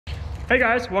Hey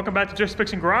guys, welcome back to Just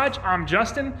Fixing Garage. I'm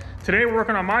Justin. Today we're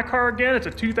working on my car again. It's a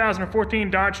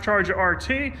 2014 Dodge Charger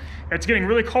RT. It's getting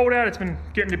really cold out. It's been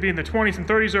getting to be in the 20s and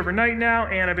 30s overnight now,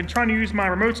 and I've been trying to use my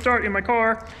remote start in my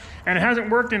car, and it hasn't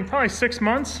worked in probably 6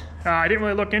 months. I didn't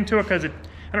really look into it because I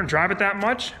don't drive it that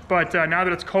much, but now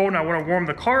that it's cold and I want to warm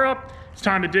the car up, it's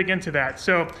time to dig into that.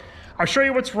 So I'll show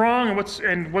you what's wrong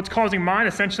and what's causing mine.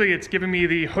 Essentially, it's giving me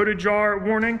the hood ajar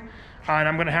warning. And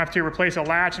I'm gonna have to replace a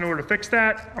latch in order to fix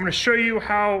that. I'm gonna show you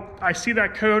how I see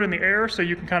that code in the error so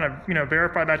you can kind of,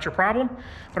 verify that's your problem.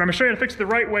 But I'm gonna show you how to fix it the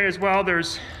right way as well.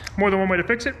 There's more than one way to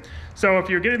fix it. So if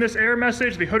you're getting this error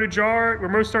message, the hood ajar,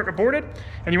 remote start aborted,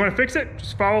 and you wanna fix it,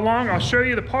 just follow along. I'll show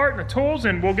you the part and the tools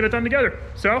and we'll get it done together.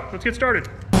 So let's get started.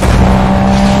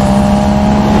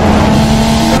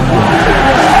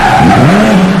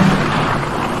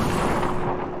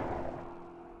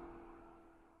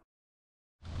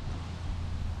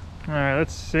 All right,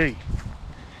 let's see.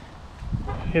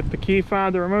 Hit the key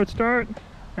fob, the remote start,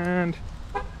 and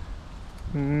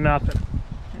nothing.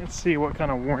 Let's see what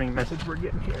kind of warning message we're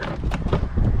getting here.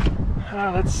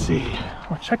 Let's see.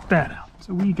 Well, check that out.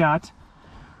 So we got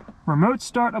remote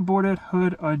start aborted,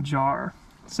 hood ajar.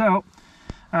 So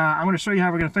I'm going to show you how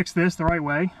we're going to fix this the right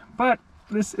way. But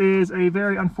this is a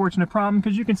very unfortunate problem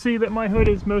because you can see that my hood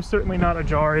is most certainly not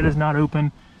ajar. It is not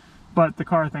open, but the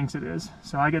car thinks it is.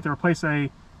 So I get to replace a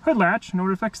hood latch in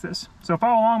order to fix this. So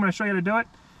follow along, I'm going to show you how to do it.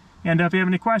 And if you have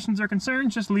any questions or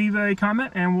concerns, just leave a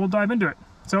comment and we'll dive into it.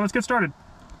 So let's get started.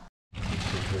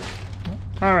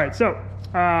 All right, so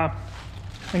I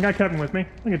got Kevin with me.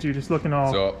 Look at you just looking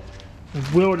all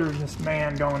wilderness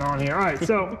man going on here. All right,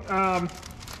 so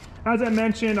as I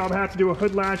mentioned, I'll have to do a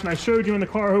hood latch, and I showed you in the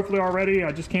car hopefully already.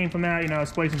 I just came from that, I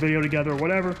was placing video together or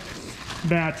whatever,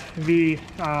 that the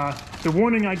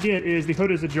warning I get is the hood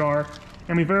is ajar,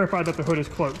 and we verify that the hood is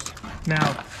closed.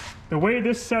 Now, the way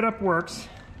this setup works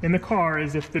in the car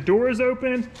is if the door is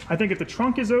open, I think if the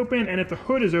trunk is open, and if the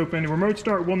hood is open, the remote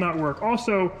start will not work.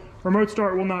 Also, remote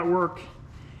start will not work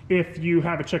if you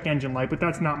have a check engine light, but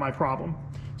that's not my problem.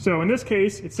 So in this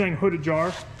case, it's saying hood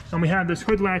ajar, and we have this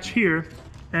hood latch here,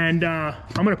 and I'm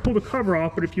gonna pull the cover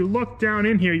off, but if you look down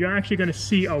in here, you're actually gonna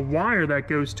see a wire that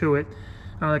goes to it,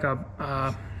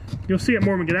 you'll see it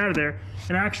more when we get out of there,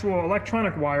 an actual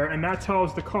electronic wire, and that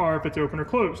tells the car if it's open or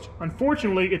closed.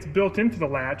 Unfortunately, it's built into the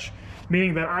latch,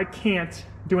 meaning that I can't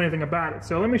do anything about it.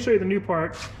 So let me show you the new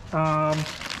part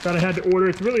that I had to order.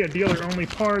 It's really a dealer-only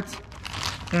part,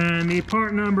 and the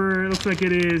part number, it looks like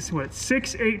it is, what,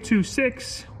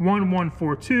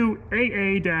 6826-1142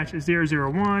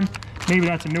 AA-001. Maybe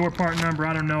that's a newer part number,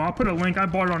 I don't know. I'll put a link. I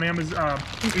bought it on Amazon,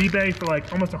 eBay for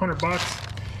like almost $100.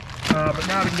 But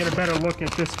now we can get a better look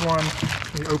at this one.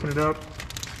 Let me open it up.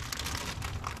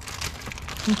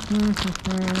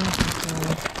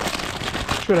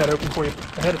 Should have had it open for you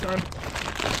ahead of time.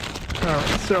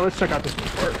 Alright, so let's check out this one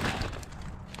part.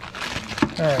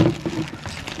 Alright.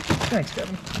 Thanks,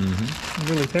 Kevin. I'm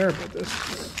really terrible at this.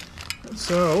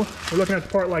 So, we're looking at the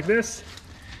part like this,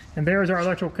 and there's our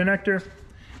electrical connector.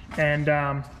 And,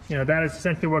 that is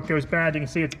essentially what goes bad. You can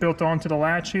see it's built onto the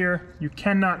latch here. You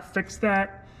cannot fix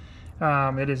that.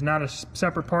 It is not a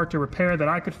separate part to repair that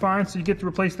I could find, so you get to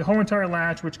replace the whole entire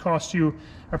latch, which costs you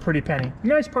a pretty penny. The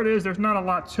nice part is there's not a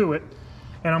lot to it,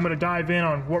 and I'm going to dive in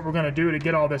on what we're going to do to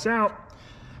get all this out,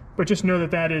 but just know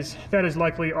that is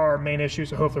likely our main issue,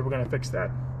 so hopefully we're going to fix that.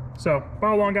 So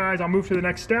follow along, guys. I'll move to the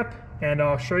next step, and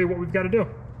I'll show you what we've got to do.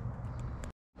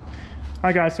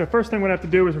 Alright guys, so first thing we're going to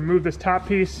have to do is remove this top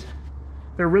piece.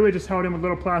 They're really just held in with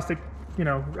little plastic,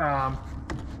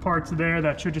 parts there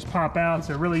that should just pop out,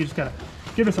 so really you just gotta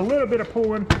give us a little bit of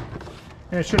pulling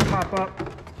and it should pop up.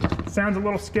 It sounds a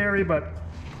little scary, but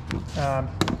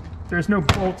there's no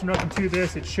bolts or nothing to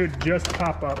this. It should just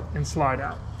pop up and slide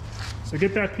out. So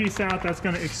get that piece out. That's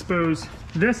going to expose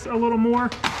this a little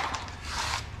more,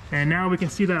 and now we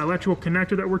can see that electrical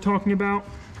connector that we're talking about.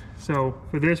 So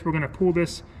for this, we're going to pull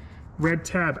this red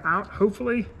tab out,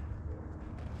 hopefully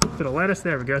to the lettuce.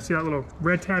 There we go. See that little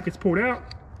red tab gets pulled out.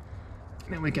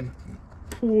 Then we can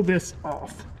pull this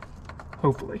off,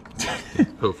 hopefully.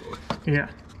 Hopefully. Yeah.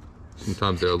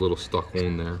 Sometimes they're a little stuck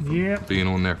on there from yeah. being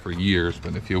on there for years,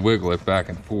 but if you wiggle it back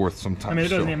and forth, sometimes. I mean, it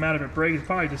doesn't even matter if it breaks. It's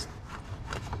probably just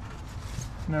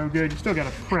no good. You still got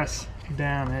to press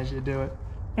down as you do it.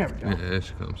 There we go. Yeah, there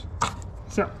she comes.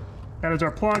 So that is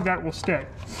our plug. That will stay.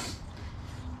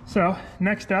 So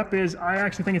next up is, I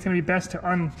actually think it's going to be best to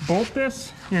unbolt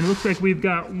this, and it looks like we've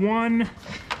got one.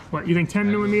 What, you think 10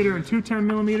 millimeter and two 10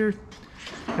 millimeter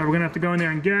that we're gonna have to go in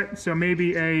there and get? So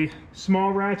maybe a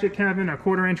small ratchet, Kevin, a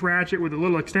 1/4 inch ratchet with a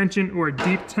little extension, or a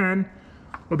deep 10.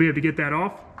 We'll be able to get that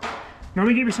off. Now let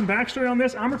me give you some backstory on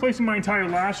this. I'm replacing my entire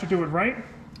latch to do it right.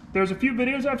 There's a few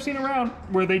videos I've seen around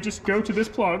where they just go to this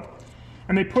plug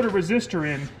and they put a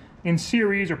resistor in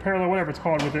series or parallel, whatever it's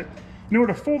called with it, in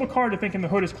order to fool the car to thinking the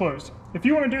hood is closed. If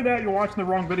you want to do that, you're watching the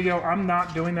wrong video. I'm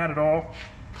not doing that at all.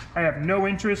 I have no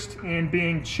interest in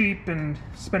being cheap and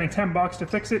spending 10 bucks to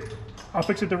fix it. I'll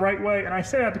fix it the right way. And I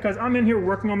say that because I'm in here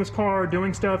working on this car,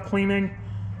 doing stuff, cleaning.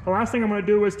 The last thing I'm going to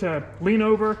do is to lean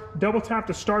over, double tap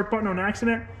the start button on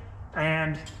accident,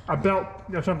 and a belt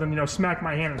or something, smack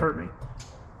my hand and hurt me.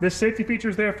 This safety feature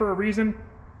is there for a reason.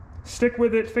 Stick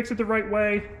with it, fix it the right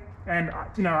way, and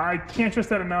I can't stress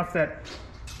that enough that,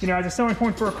 as a selling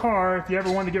point for a car, if you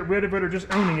ever want to get rid of it or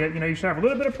just owning it, you should have a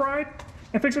little bit of pride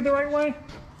and fix it the right way.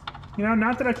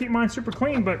 Not that I keep mine super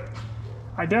clean, but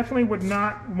I definitely would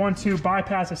not want to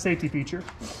bypass a safety feature.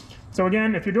 So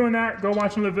again, if you're doing that, go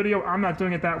watch another video. I'm not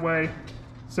doing it that way,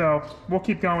 so we'll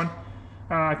keep going.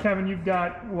 Kevin, you've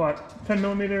got what, 10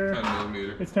 millimeter? 10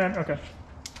 millimeter. It's 10, okay.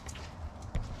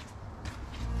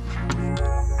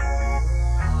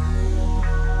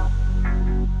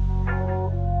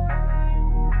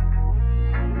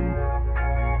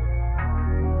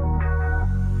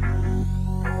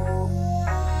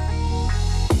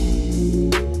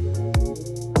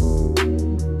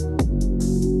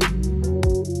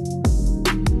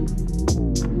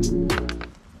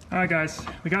 Alright guys,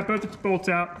 we got both the bolts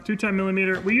out, 2 10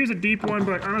 millimeter. We use a deep one,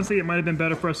 but honestly it might have been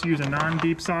better for us to use a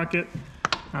non-deep socket.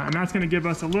 And that's going to give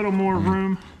us a little more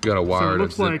room. You got a wire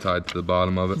that's zip tied to the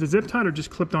bottom of it. Is it zip tied or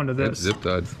just clipped onto this? It's zip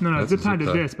tied. No, it's zip tied to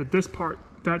this, but this part,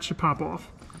 that should pop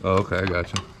off. Oh, okay, I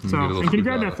got you. So, and can you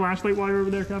grab that flashlight while you're over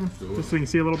there, Kevin? Sure. Just so you can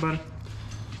see a little better.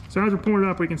 So as we're pulling it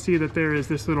up, we can see that there is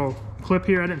this little clip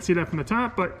here. I didn't see that from the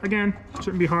top, but again, it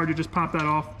shouldn't be hard. You just pop that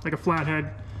off like a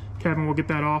flathead. Kevin will get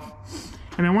that off.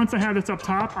 And then once I have this up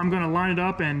top, I'm going to line it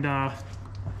up and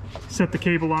set the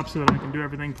cable up so that I can do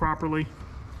everything properly.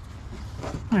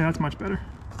 Oh yeah, that's much better.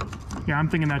 Yeah, I'm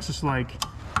thinking that's just like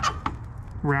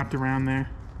wrapped around there.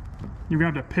 You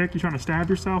grabbed a pick, you trying to stab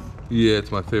yourself? Yeah,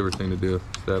 it's my favorite thing to do,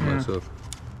 stab myself.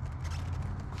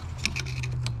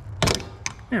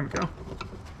 There we go.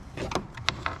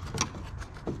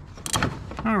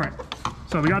 All right,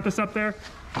 so we got this up there.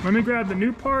 Let me grab the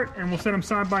new part and we'll set them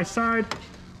side by side.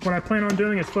 What I plan on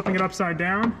doing is flipping it upside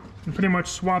down and pretty much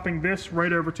swapping this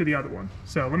right over to the other one.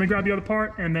 So let me grab the other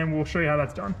part and then we'll show you how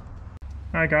that's done.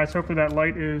 All right guys, hopefully that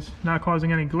light is not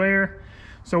causing any glare.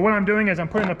 So what I'm doing is I'm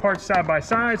putting the parts side by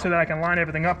side so that I can line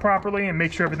everything up properly and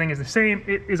make sure everything is the same.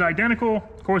 It is identical.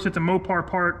 Of course, it's a Mopar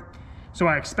part, so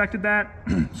I expected that.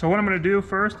 So what I'm gonna do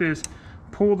first is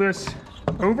pull this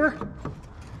over,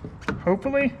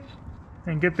 hopefully,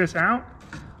 and get this out.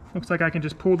 Looks like I can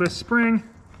just pull this spring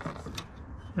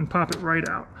and pop it right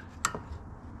out.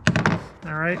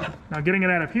 All right, now getting it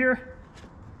out of here,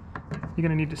 you're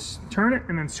gonna need to turn it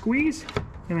and then squeeze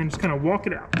and then just kind of walk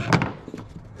it out.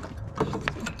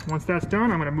 Once that's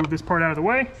done, I'm gonna move this part out of the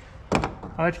way.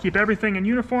 I like to keep everything in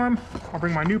uniform. I'll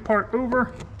bring my new part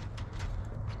over.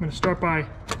 I'm gonna start by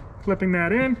clipping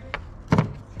that in.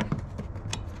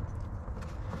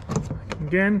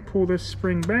 Again, pull this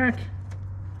spring back.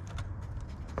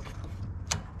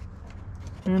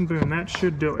 And boom, that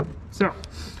should do it. So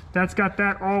that's got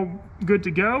that all good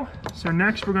to go. So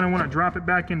next we're gonna wanna drop it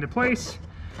back into place.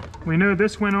 We know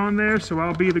this went on there, so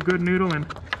I'll be the good noodle and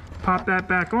pop that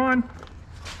back on.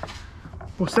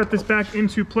 We'll set this back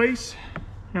into place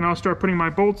and I'll start putting my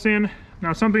bolts in.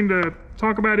 Now something to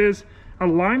talk about is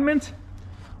alignment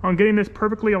on getting this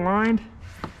perfectly aligned.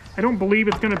 I don't believe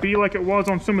it's gonna be like it was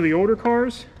on some of the older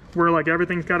cars where like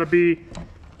everything's gotta be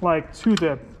like to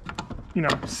the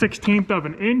 1/16 of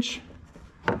an inch,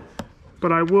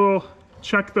 but I will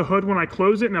check the hood when I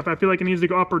close it, and if I feel like it needs to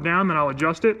go up or down, then I'll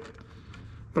adjust it,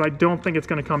 but I don't think it's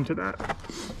going to come to that.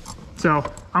 So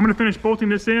I'm going to finish bolting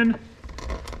this in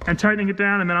and tightening it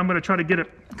down, and then I'm going to try to get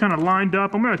it kind of lined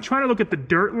up. I'm going to try to look at the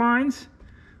dirt lines.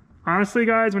 Honestly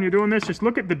guys, when you're doing this, just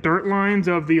look at the dirt lines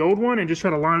of the old one and just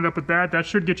try to line it up with that. That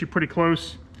should get you pretty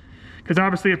close, because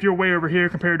obviously if you're way over here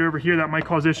compared to over here, that might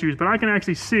cause issues, but I can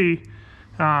actually see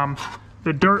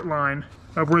the dirt line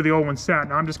of where the old one sat.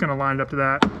 Now I'm just going to line it up to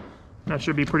that. That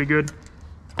should be pretty good.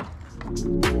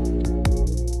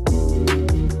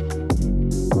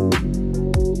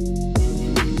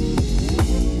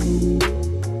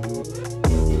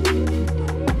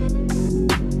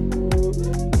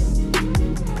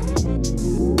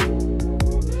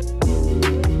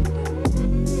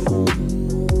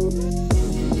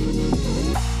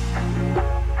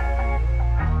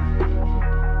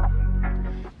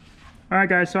 All right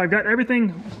guys, so I've got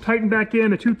everything tightened back in.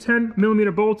 The two 10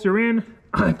 millimeter bolts are in.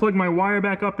 I plugged my wire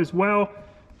back up as well.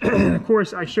 Of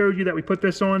course, I showed you that we put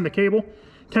this on the cable.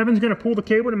 Kevin's gonna pull the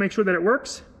cable to make sure that it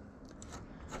works.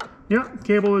 Yeah,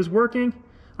 cable is working.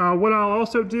 What I'll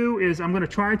also do is I'm gonna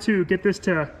try to get this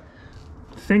to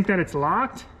think that it's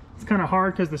locked. It's kind of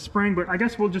hard because the spring, but I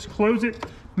guess we'll just close it,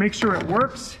 make sure it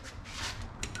works.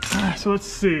 So let's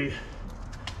see.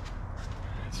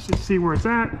 Let's just see where it's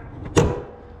at.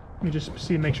 Let me just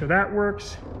see, make sure that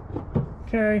works.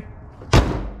 Okay,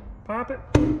 pop it.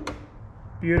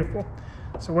 Beautiful.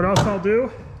 So what else I'll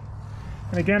do,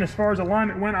 and again, as far as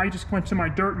alignment went, I just went to my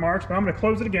dirt marks, but I'm gonna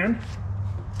close it again.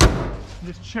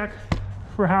 Just check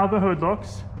for how the hood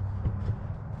looks.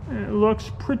 And it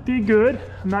looks pretty good.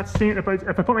 I'm not seeing, if I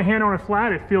put my hand on it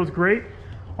flat, it feels great.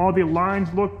 All the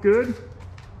lines look good.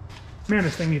 Man,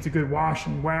 this thing needs a good wash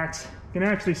and wax. You can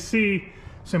actually see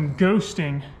some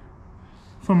ghosting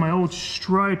from my old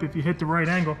stripe if you hit the right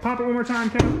angle. Pop it one more time,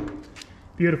 Kevin.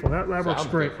 Beautiful, that works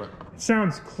great. Different. It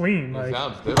sounds clean. It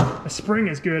sounds different. The spring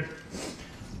is good.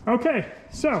 Okay,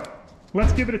 so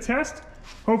let's give it a test.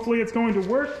 Hopefully it's going to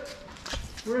work.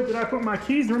 Where did I put my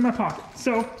keys? They're in my pocket.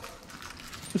 So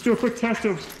let's do a quick test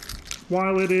of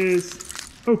while it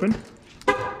is open.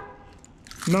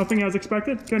 Nothing as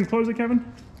expected. Go ahead and close it, Kevin.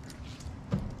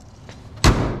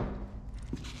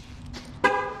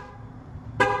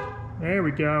 There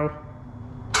we go.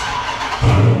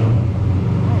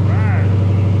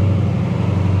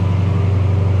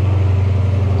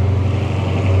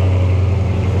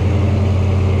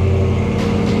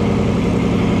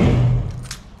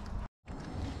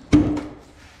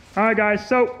 All right, guys,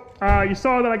 so you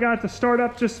saw that I got it to start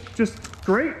up just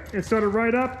great. It started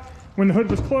right up. When the hood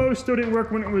was closed, still didn't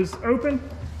work when it was open.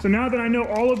 So now that I know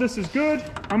all of this is good,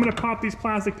 I'm gonna pop these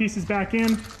plastic pieces back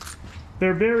in.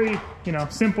 They're very,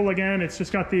 simple again. It's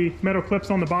just got the metal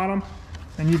clips on the bottom,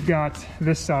 and you've got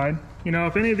this side.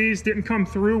 If any of these didn't come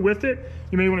through with it,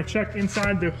 you may wanna check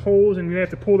inside the holes and you have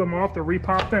to pull them off to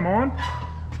re-pop them on.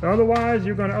 Otherwise,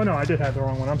 you're gonna, oh no, I did have the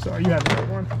wrong one. I'm sorry, you have the right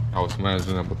one. I was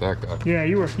managing up with that guy. Yeah,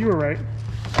 you were right.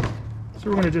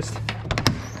 So we're gonna just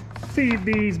feed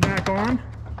these back on.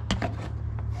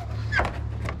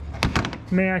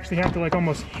 May actually have to like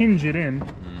almost hinge it in.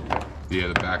 Yeah,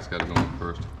 the back's gotta go in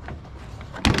first.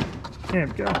 There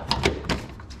we go.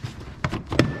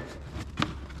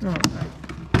 All right.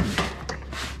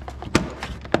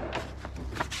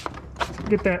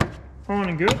 Get that on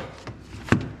and good.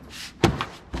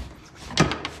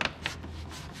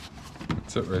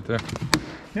 That's it right there.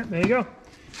 Yep, there you go.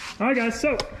 All right, guys,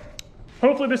 so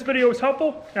hopefully this video was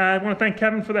helpful. I want to thank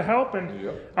Kevin for the help, and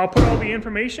I'll put all the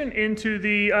information into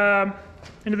the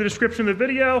description of the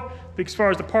video as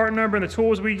far as the part number and the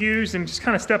tools we use, and just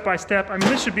kind of step by step. I mean,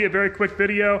 this should be a very quick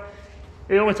video.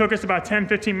 It only took us about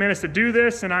 10-15 minutes to do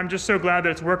this, and I'm just so glad that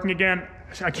it's working again.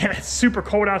 Again, it's super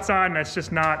cold outside, and it's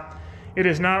just not, it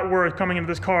is not worth coming into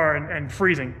this car and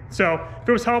freezing. So if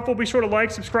it was helpful, be sure to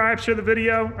like, subscribe, share the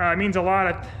video. It means a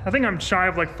lot. I think I'm shy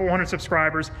of like 400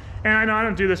 subscribers, and I know I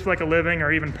don't do this for like a living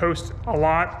or even post a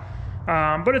lot.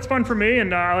 But it's fun for me,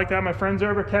 and I like to have my friends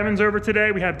over. Kevin's over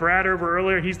today. We had Brad over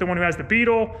earlier. He's the one who has the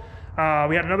Beetle.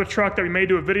 We had another truck that we may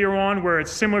do a video on where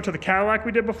it's similar to the Cadillac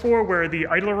we did before, where the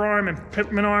idler arm and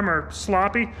pitman arm are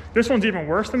sloppy. This one's even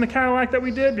worse than the Cadillac that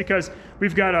we did because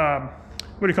we've got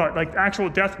what do you call it, like actual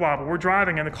death wobble. We're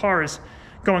driving and the car is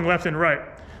going left and right.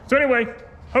 So anyway,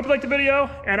 hope you liked the video,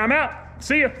 and I'm out.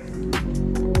 See ya.